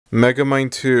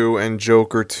Megamind 2 and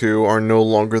Joker 2 are no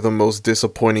longer the most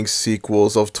disappointing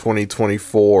sequels of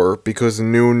 2024 because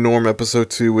New Norm Episode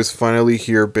 2 is finally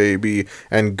here, baby,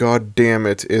 and god damn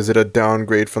it, is it a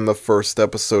downgrade from the first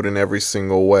episode in every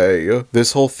single way.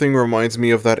 This whole thing reminds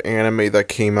me of that anime that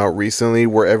came out recently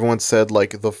where everyone said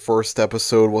like the first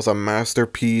episode was a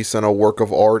masterpiece and a work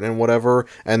of art and whatever,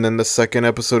 and then the second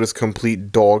episode is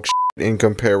complete dog shit in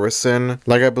comparison.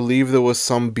 Like, I believe there was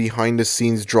some behind the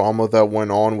scenes drama that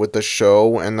went on with the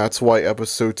show, and that's why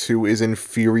episode 2 is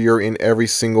inferior in every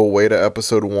single way to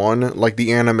episode 1. Like,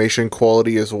 the animation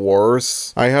quality is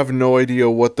worse. I have no idea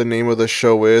what the name of the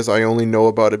show is. I only know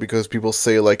about it because people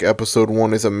say like episode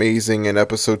 1 is amazing and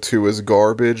episode 2 is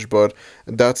garbage, but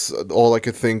that's all I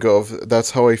could think of.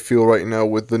 That's how I feel right now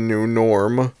with the New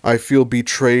Norm. I feel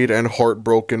betrayed and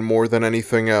heartbroken more than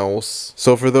anything else.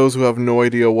 So for those who have no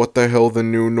idea what the hell the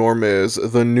New Norm is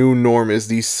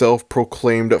the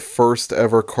self-proclaimed first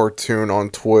ever cartoon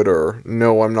on Twitter.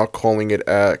 No, I'm not calling it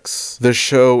X. The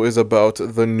show is about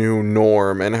the new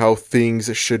norm and how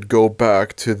things should go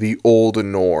back to the old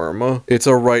norm. It's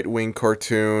a right-wing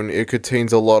cartoon. It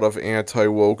contains a lot of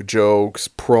anti-woke jokes,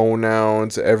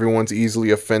 pronouns, everyone's easily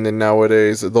offended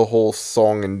nowadays, the whole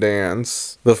song and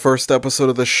dance. The first episode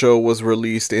of the show was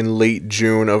released in late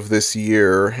June of this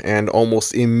year, and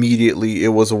almost immediately it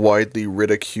was widely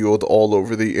ridiculed all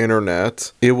over the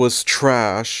internet. It was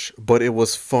trash, but it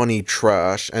was funny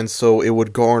trash, and so it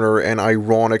would garner an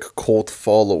ironic cult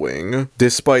following.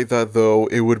 Despite that though,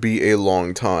 it would be a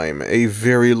long time, a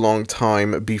very long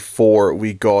time before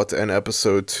we got an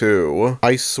episode 2.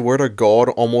 I swear to God,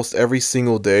 almost every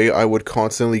single day I would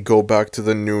constantly go back to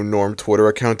the New Norm Twitter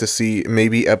account to see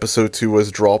maybe episode 2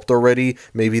 was dropped already,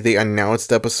 maybe they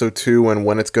announced episode 2 and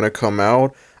when it's gonna come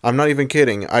out. I'm not even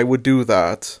kidding, I would do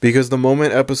that. Because the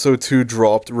moment episode 2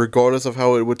 dropped, regardless of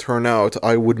how it would turn out,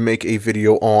 I would make a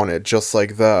video on it, just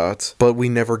like that. But we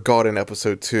never got an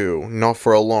episode 2, not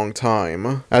for a long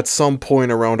time. At some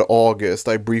point around August,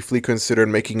 I briefly considered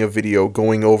making a video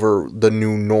going over the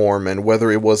New Norm and whether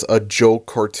it was a joke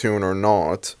cartoon or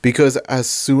not. Because as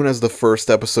soon as the first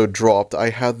episode dropped,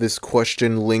 I had this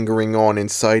question lingering on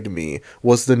inside me.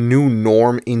 Was the New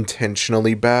Norm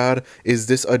intentionally bad? Is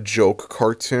this a joke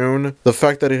cartoon? The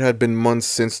fact that it had been months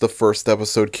since the first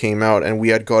episode came out and we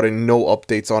had gotten no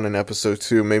updates on an episode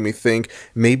 2 made me think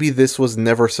maybe this was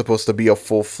never supposed to be a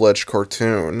full-fledged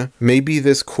cartoon. Maybe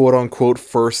this quote-unquote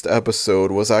first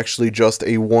episode was actually just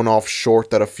a one-off short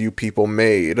that a few people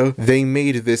made. They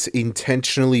made this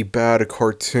intentionally bad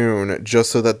cartoon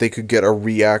just so that they could get a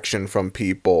reaction from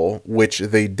people, which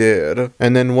they did.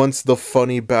 And then once the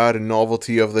funny bad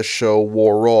novelty of the show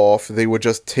wore off, they would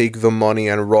just take the money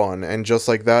and run, and just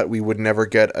like that, we would never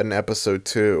get an episode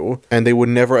 2. And they would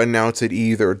never announce it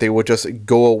either. They would just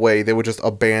go away. They would just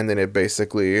abandon it,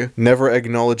 basically. Never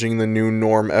acknowledging the new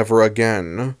norm ever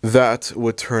again. That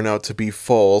would turn out to be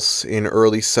false in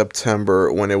early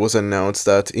September when it was announced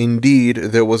that, indeed,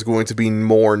 there was going to be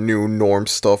more new norm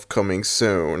stuff coming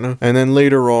soon. And then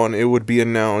later on, it would be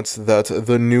announced that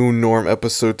the new norm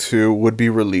episode 2 would be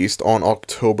released on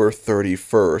October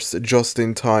 31st, just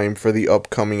in time for the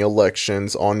upcoming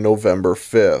elections on November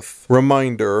 5th.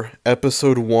 Reminder,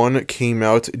 episode 1 came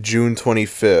out June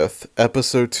 25th,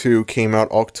 episode 2 came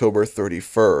out October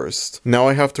 31st. Now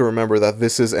I have to remember that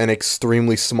this is an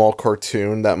extremely small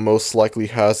cartoon that most likely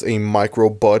has a micro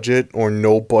budget or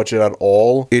no budget at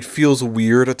all. It feels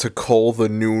weird to call the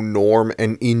new norm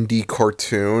an indie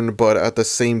cartoon, but at the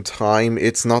same time,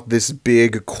 it's not this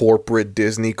big corporate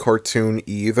Disney cartoon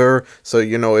either, so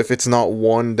you know, if it's not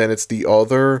one, then it's the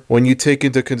other. When you take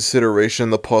into consideration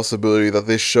the possibility that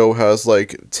this show has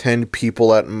like 10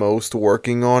 people at most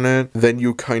working on it, then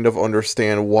you kind of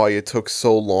understand why it took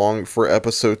so long for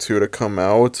episode 2 to come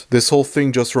out. This whole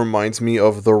thing just reminds me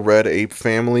of The Red Ape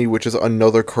Family, which is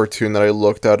another cartoon that I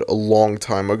looked at a long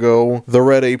time ago. The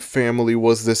Red Ape Family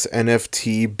was this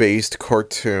NFT based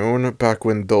cartoon back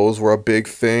when those were a big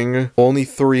thing. Only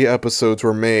 3 episodes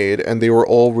were made and they were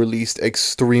all released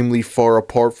extremely far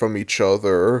apart from each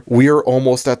other. We are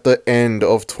almost at the end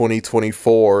of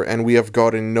 2024 and we have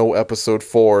gotten no episode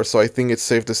 4, so I think it's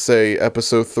safe to say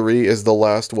episode 3 is the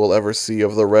last we'll ever see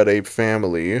of the Red Ape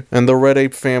Family. And the Red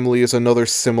Ape Family is another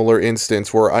similar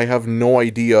instance where I have no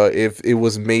idea if it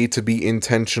was made to be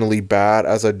intentionally bad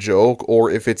as a joke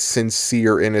or if it's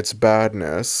sincere in its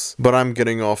badness. But I'm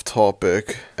getting off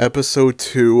topic. Episode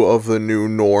 2 of the new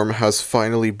norm has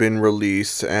finally been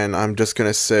released and I'm just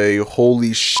gonna say,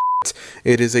 holy shit.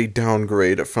 It is a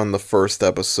downgrade from the first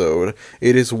episode.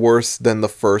 It is worse than the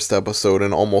first episode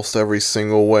in almost every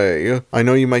single way. I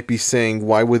know you might be saying,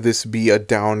 why would this be a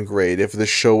downgrade if the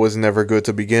show was never good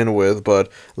to begin with,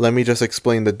 but let me just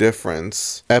explain the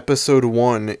difference. Episode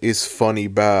 1 is funny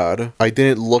bad. I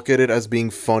didn't look at it as being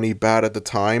funny bad at the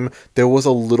time. There was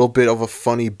a little bit of a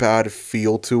funny bad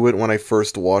feel to it when I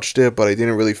first watched it, but I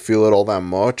didn't really feel it all that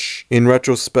much. In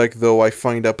retrospect though, I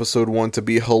find episode 1 to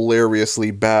be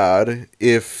hilariously bad,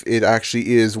 if it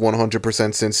actually is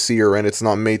 100% sincere and it's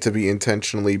not made to be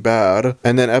intentionally bad.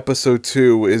 And then episode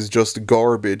 2 is just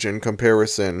garbage in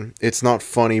comparison. It's not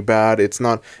funny bad,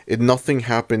 nothing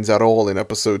happens at all in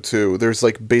episode 2. There's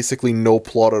like basically no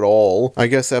plot at all. I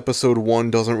guess episode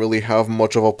 1 doesn't really have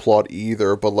much of a plot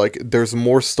either, but like there's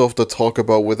more stuff to talk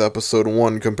about with episode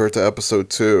 1 compared to episode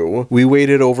 2. We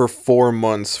waited over 4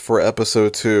 months for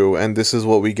episode 2 and this is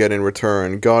what we get in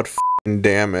return. God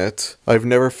damn it. I've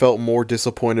never felt more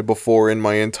disappointed before in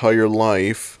my entire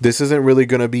life. This isn't really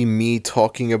gonna be me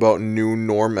talking about New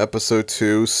Norm episode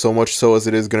 2, so much so as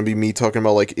it is gonna be me talking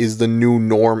about like, is the New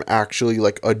Norm actually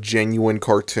like a genuine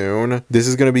cartoon? This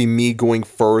is gonna be me going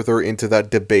further into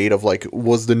that debate of like,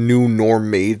 was the New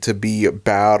Norm made to be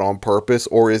bad on purpose,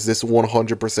 or is this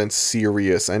 100%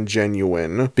 serious and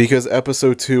genuine? Because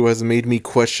episode 2 has made me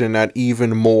question that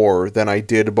even more than I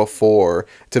did before.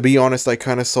 To be honest, I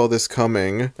kinda saw this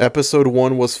coming. Episode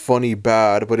 1 was funny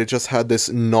bad, but it just had this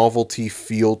novelty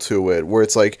feel to it, where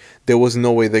it's like, there was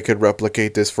no way they could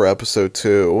replicate this for episode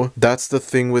 2. That's the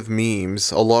thing with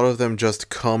memes. A lot of them just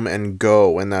come and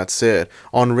go, and that's it.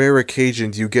 On rare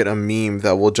occasions, you get a meme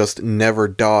that will just never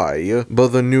die,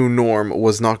 but the New Norm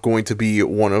was not going to be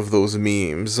one of those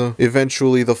memes.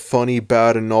 Eventually, the funny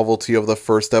bad and novelty of the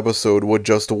first episode would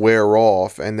just wear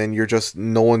off, and then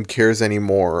no one cares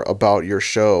anymore about your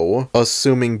show,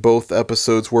 assuming both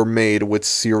episodes were made with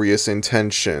serious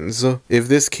intentions. If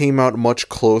this came out much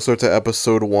closer to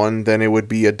episode 1, then it would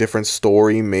be a different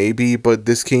story maybe, but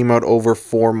this came out over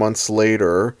 4 months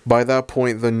later. By that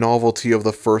point, the novelty of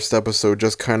the first episode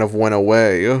just kind of went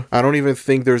away. I don't even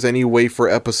think there's any way for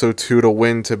episode 2 to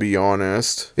win, to be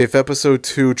honest. If episode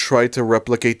 2 tried to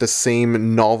replicate the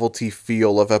same novelty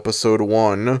feel of episode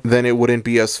 1, then it wouldn't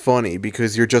be as funny,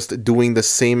 because you're just doing the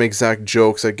same exact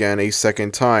jokes again a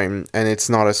second time, and it's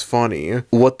not as funny.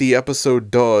 What the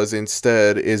episode does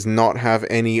instead is not have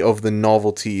any of the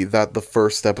novelty that the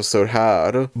first episode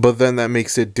had, but then that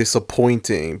makes it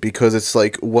disappointing, because it's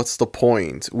like, what's the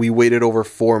point? We waited over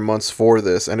 4 months for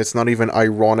this, and it's not even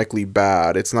ironically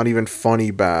bad, it's not even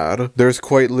funny bad. There's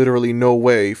quite literally no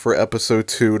way for episode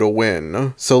 2 to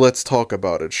win. So let's talk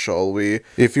about it, shall we?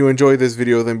 If you enjoyed this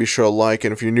video, then be sure to like,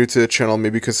 and if you're new to the channel,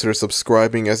 maybe consider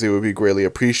subscribing, as it would be greatly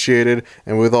appreciated.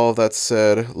 And with all that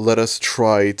said, let us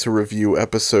try to review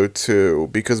episode 2,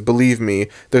 because believe me,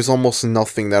 there's almost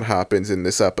nothing that happens in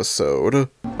this episode.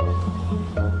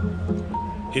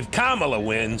 If Kamala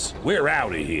wins, we're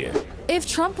out of here. If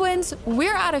Trump wins,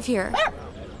 we're out of here.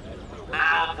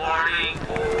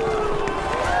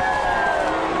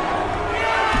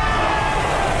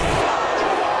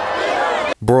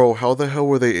 Bro, how the hell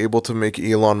were they able to make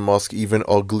Elon Musk even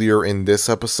uglier in this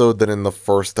episode than in the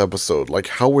first episode? Like,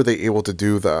 how were they able to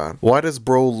do that? Why does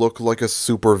bro look like a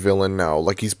supervillain now,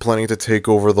 like he's planning to take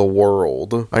over the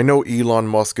world? I know Elon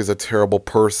Musk is a terrible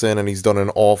person and he's done an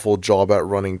awful job at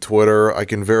running Twitter. I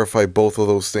can verify both of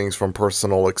those things from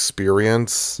personal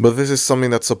experience. But this is something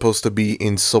that's supposed to be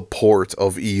in support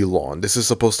of Elon. This is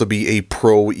supposed to be a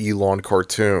pro-Elon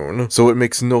cartoon. So it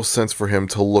makes no sense for him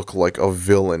to look like a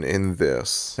villain in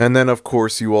this. And then of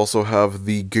course you also have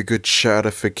the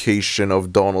giga-chatification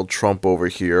of Donald Trump over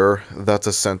here. That's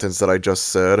a sentence that I just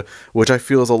said, which I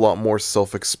feel is a lot more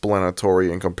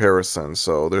self-explanatory in comparison,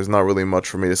 so there's not really much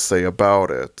for me to say about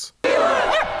it.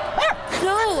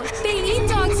 No, they eat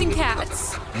dogs and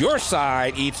cats. Your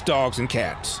side eats dogs and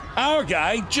cats. Our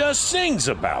guy just sings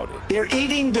about it. They're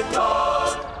eating the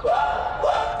dog.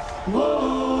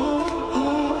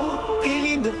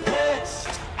 Eating the pets.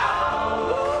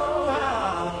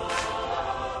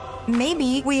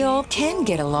 Maybe we all can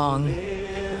get along.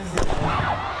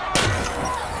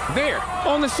 There,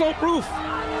 on the slope roof.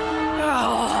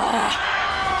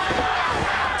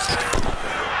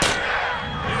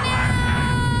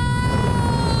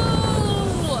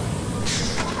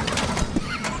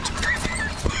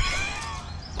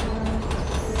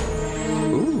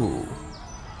 Ooh.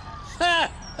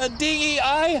 Ha! A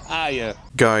DEI hire.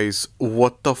 Guys,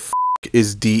 what the f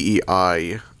is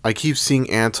DEI? I keep seeing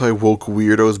anti-woke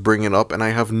weirdos bring it up and I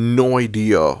have no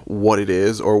idea what it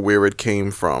is or where it came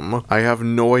from. I have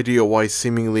no idea why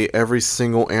seemingly every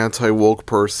single anti-woke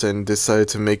person decided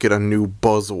to make it a new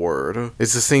buzzword.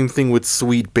 It's the same thing with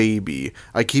Sweet Baby.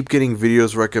 I keep getting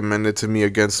videos recommended to me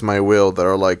against my will that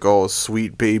are like, oh,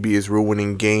 Sweet Baby is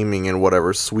ruining gaming and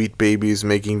whatever, Sweet Baby is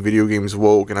making video games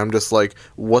woke, and I'm just like,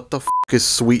 what the f is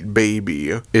Sweet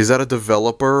Baby? Is that a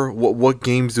developer? What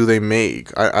games do they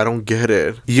make? I don't get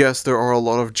it. Yes, there are a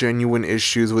lot of genuine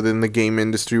issues within the game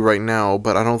industry right now,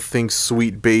 but I don't think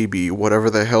Sweet Baby, whatever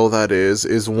the hell that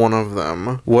is one of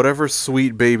them. Whatever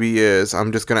Sweet Baby is,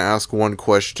 I'm just gonna ask one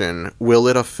question. Will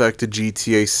it affect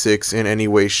GTA 6 in any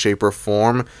way, shape, or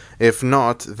form? If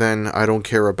not, then I don't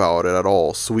care about it at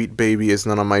all. Sweet Baby is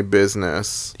none of my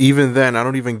business. Even then, I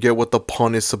don't even get what the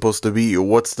pun is supposed to be.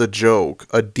 What's the joke?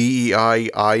 A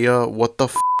DEI Aya? What the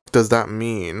f does that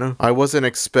mean? I wasn't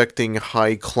expecting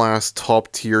high-class,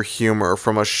 top-tier humor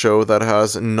from a show that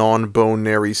has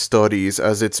non-binary studies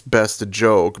as its best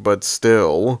joke, but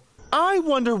still. I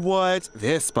wonder what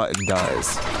this button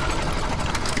does.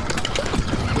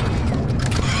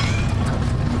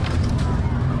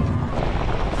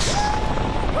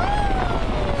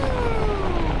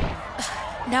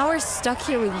 Now we're stuck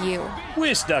here with you.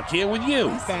 We're stuck here with you.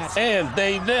 And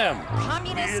they, them.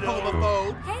 Communist,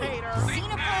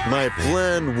 My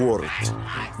plan worked.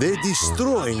 They're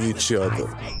destroying each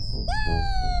other.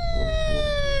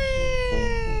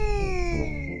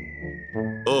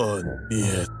 Oh,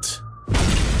 yet.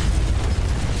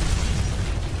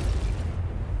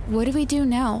 What do we do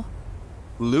now?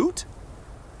 Loot?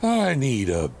 I need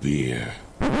a beer.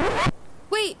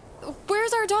 Wait,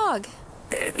 where's our dog?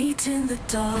 They're eating the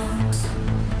dogs.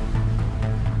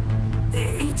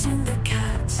 They're eating the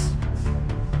cats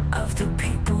of the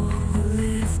people who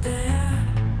live there.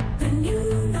 The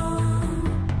new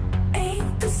norm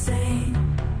ain't the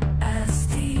same as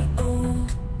the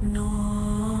old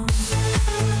norm.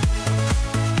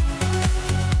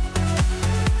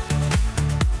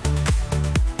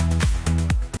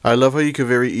 I love how you could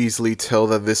very easily tell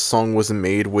that this song was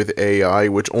made with AI,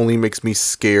 which only makes me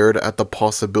scared at the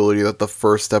possibility that the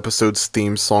first episode's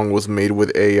theme song was made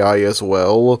with AI as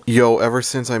well. Yo, ever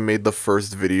since I made the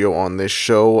first video on this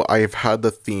show, I have had the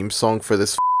theme song for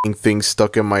this f***ing thing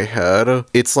stuck in my head.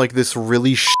 It's like this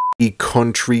really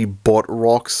country butt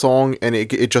rock song, and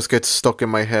it just gets stuck in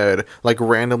my head. Like,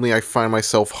 randomly I find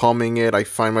myself humming it, I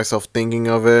find myself thinking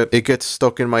of it. It gets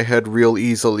stuck in my head real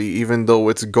easily, even though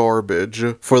it's garbage.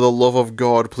 For the love of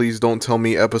God, please don't tell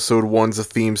me episode 1's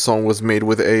theme song was made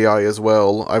with AI as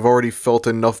well. I've already felt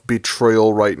enough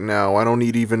betrayal right now. I don't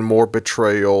need even more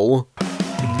betrayal.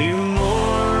 The new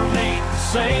norm ain't the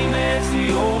same as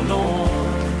the old norm.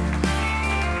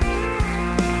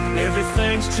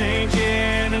 Everything's changing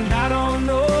and I don't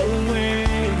know when.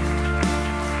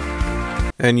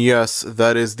 And yes,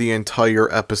 that is the entire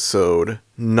episode.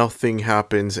 Nothing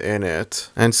happens in it.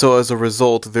 And so as a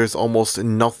result, there's almost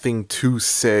nothing to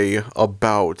say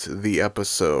about the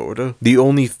episode. The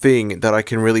only thing that I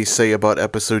can really say about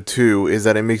episode 2 is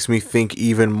that it makes me think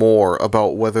even more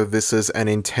about whether this is an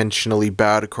intentionally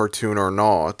bad cartoon or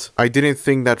not. I didn't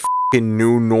think that in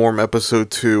New Norm episode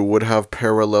 2 would have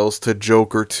parallels to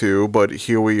Joker 2, but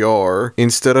here we are.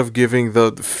 Instead of giving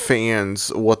the fans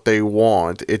what they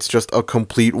want, it's just a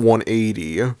complete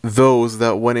 180. Those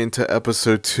that went into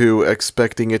episode 2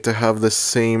 expecting it to have the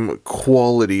same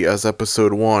quality as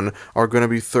episode 1 are gonna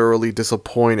be thoroughly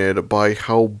disappointed by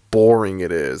how boring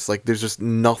it is. Like, there's just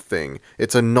nothing.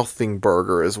 It's a nothing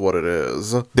burger is what it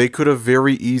is. They could have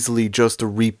very easily just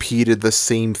repeated the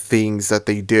same things that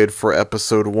they did for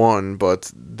episode 1,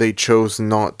 but they chose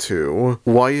not to.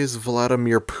 Why is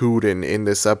Vladimir Putin in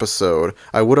this episode?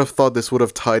 I would have thought this would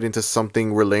have tied into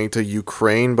something relating to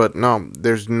Ukraine, but no,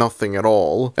 there's nothing at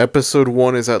all. Episode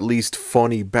 1 is at least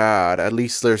funny bad. At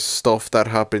least there's stuff that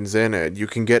happens in it. You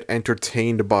can get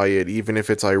entertained by it even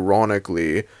if it's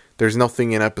ironically. There's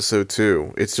nothing in episode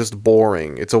 2. It's just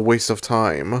boring. It's a waste of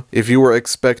time. If you were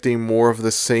expecting more of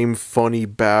the same funny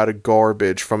bad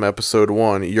garbage from episode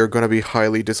 1, you're gonna be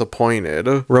highly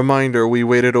disappointed. Reminder, we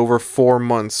waited over 4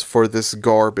 months for this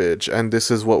garbage, and this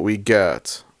is what we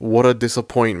get. What a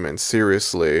disappointment,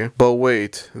 seriously. But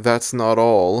wait, that's not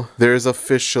all. There's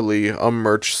officially a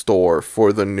merch store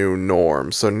for the New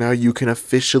Norm, so now you can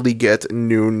officially get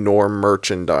New Norm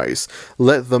merchandise.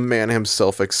 Let the man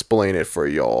himself explain it for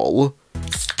y'all.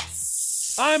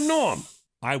 I'm Norm.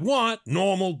 I want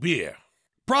normal beer.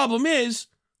 Problem is,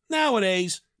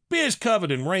 nowadays, beer's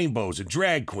covered in rainbows and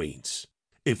drag queens.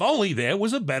 If only there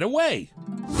was a better way.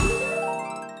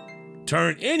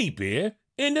 Turn any beer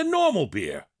into normal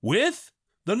beer with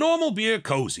the normal beer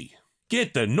cozy.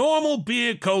 Get the normal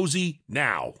beer cozy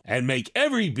now and make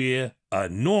every beer a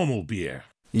normal beer.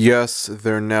 Yes,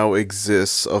 there now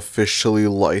exists officially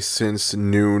licensed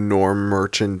New Norm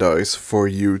merchandise for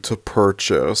you to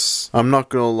purchase. I'm not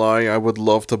gonna lie, I would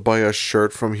love to buy a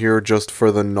shirt from here just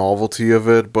for the novelty of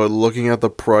it, but looking at the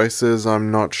prices, I'm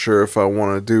not sure if I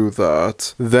want to do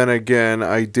that. Then again,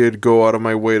 I did go out of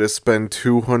my way to spend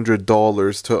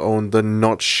 $200 to own the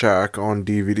Nut Shack on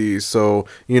DVD, so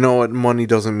you know what, money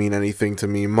doesn't mean anything to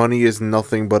me. Money is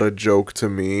nothing but a joke to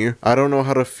me. I don't know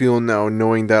how to feel now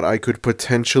knowing that I could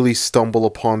potentially stumble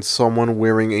upon someone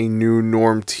wearing a New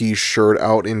Norm t-shirt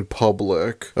out in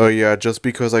public. Oh yeah, just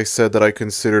because I said that I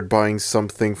considered buying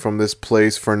something from this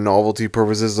place for novelty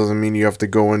purposes doesn't mean you have to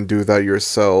go and do that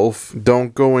yourself.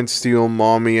 Don't go and steal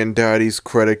mommy and daddy's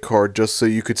credit card just so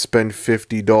you could spend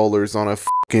 $50 on a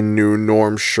fucking New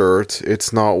Norm shirt.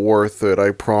 It's not worth it,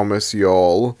 I promise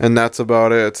y'all. And that's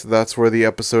about it. That's where the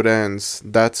episode ends.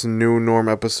 That's New Norm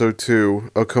episode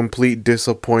 2. A complete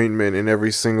disappointment in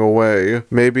every single way.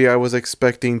 Maybe I was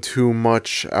expecting too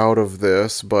much out of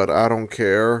this, but I don't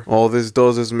care. All this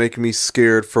does is make me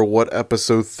scared for what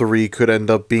episode 3 could end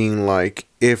up being like,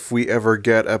 if we ever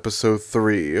get episode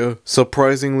 3.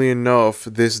 Surprisingly enough,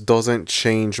 this doesn't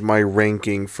change my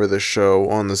ranking for the show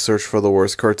on the Search for the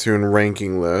Worst Cartoon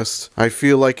ranking list. I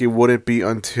feel like it wouldn't be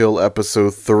until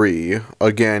episode 3.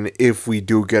 Again, if we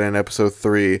do get an episode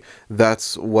 3,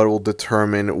 that's what will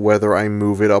determine whether I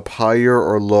move it up higher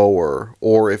or lower,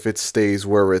 or if it stays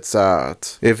where it's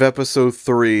at. If episode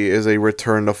 3 is a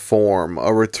return to form,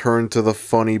 a return to the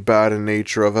funny bad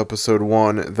nature of episode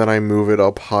 1, then I move it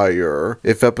up higher.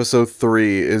 If episode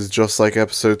 3 is just like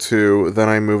episode 2, then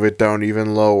I move it down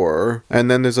even lower. And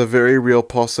then there's a very real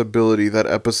possibility that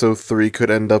episode 3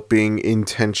 could end up being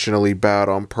intentionally bad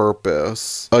on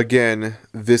purpose. Again,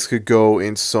 this could go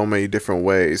in so many different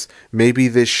ways. Maybe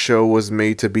this show was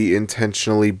made to be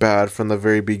intentionally bad from the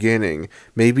very beginning.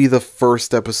 Maybe the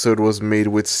first episode was made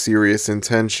with serious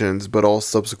intentions, but all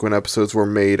subsequent episodes were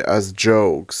made as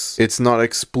jokes. It's not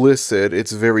explicit,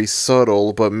 it's very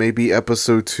subtle, but maybe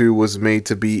episode 2 was made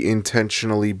to be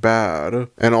intentionally bad,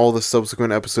 and all the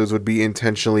subsequent episodes would be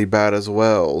intentionally bad as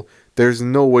well. There's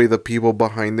no way the people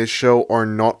behind this show are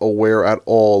not aware at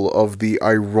all of the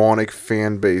ironic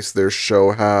fan base their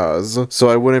show has. So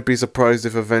I wouldn't be surprised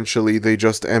if eventually they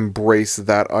just embrace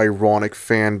that ironic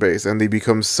fan base and they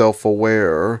become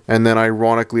self-aware. And then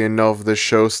ironically enough, the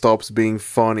show stops being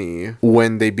funny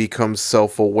when they become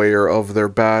self-aware of their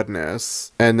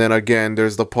badness. And then again,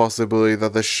 there's the possibility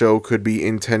that the show could be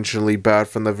intentionally bad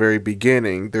from the very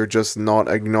beginning. They're just not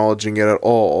acknowledging it at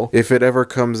all. If it ever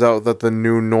comes out that the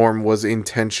New Norm was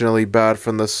intentionally bad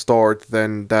from the start,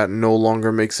 then that no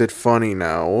longer makes it funny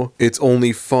now. It's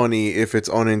only funny if it's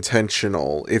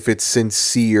unintentional, if it's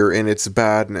sincere in its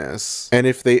badness. And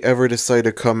if they ever decide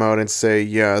to come out and say,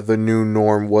 yeah, the New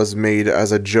Norm was made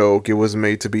as a joke, it was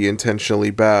made to be intentionally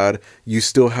bad, you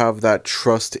still have that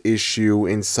trust issue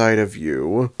inside of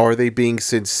you. Are they being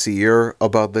sincere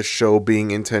about the show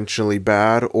being intentionally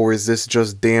bad, or is this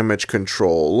just damage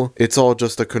control? It's all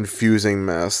just a confusing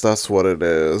mess, that's what it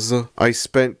is. I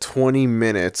spent 20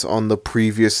 minutes on the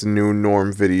previous New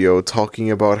Norm video talking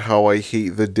about how I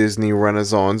hate the Disney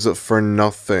Renaissance for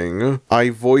nothing.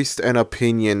 I voiced an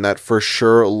opinion that for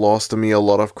sure lost me a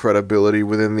lot of credibility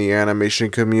within the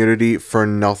animation community for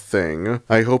nothing.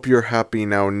 I hope you're happy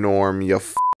now, Norm, you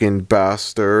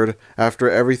bastard. After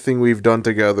everything we've done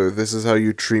together, this is how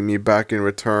you treat me back in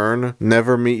return?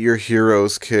 Never meet your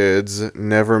heroes, kids.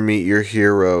 Never meet your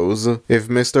heroes. If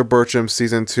Mr. Bertram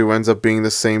Season 2 ends up being the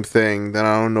same thing, then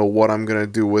I don't know what I'm gonna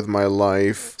do with my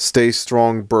life. Stay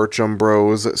strong, Bertram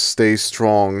bros. Stay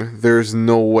strong. There's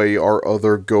no way our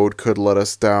other goat could let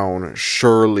us down.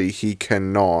 Surely he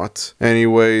cannot.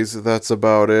 Anyways, that's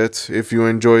about it. If you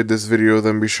enjoyed this video,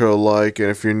 then be sure to like, and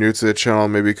if you're new to the channel,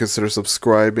 maybe consider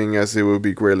subscribing, as it would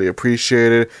be greatly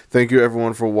appreciated. Thank you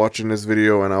everyone for watching this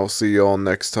video, and I'll see you all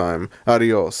next time.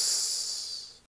 Adios.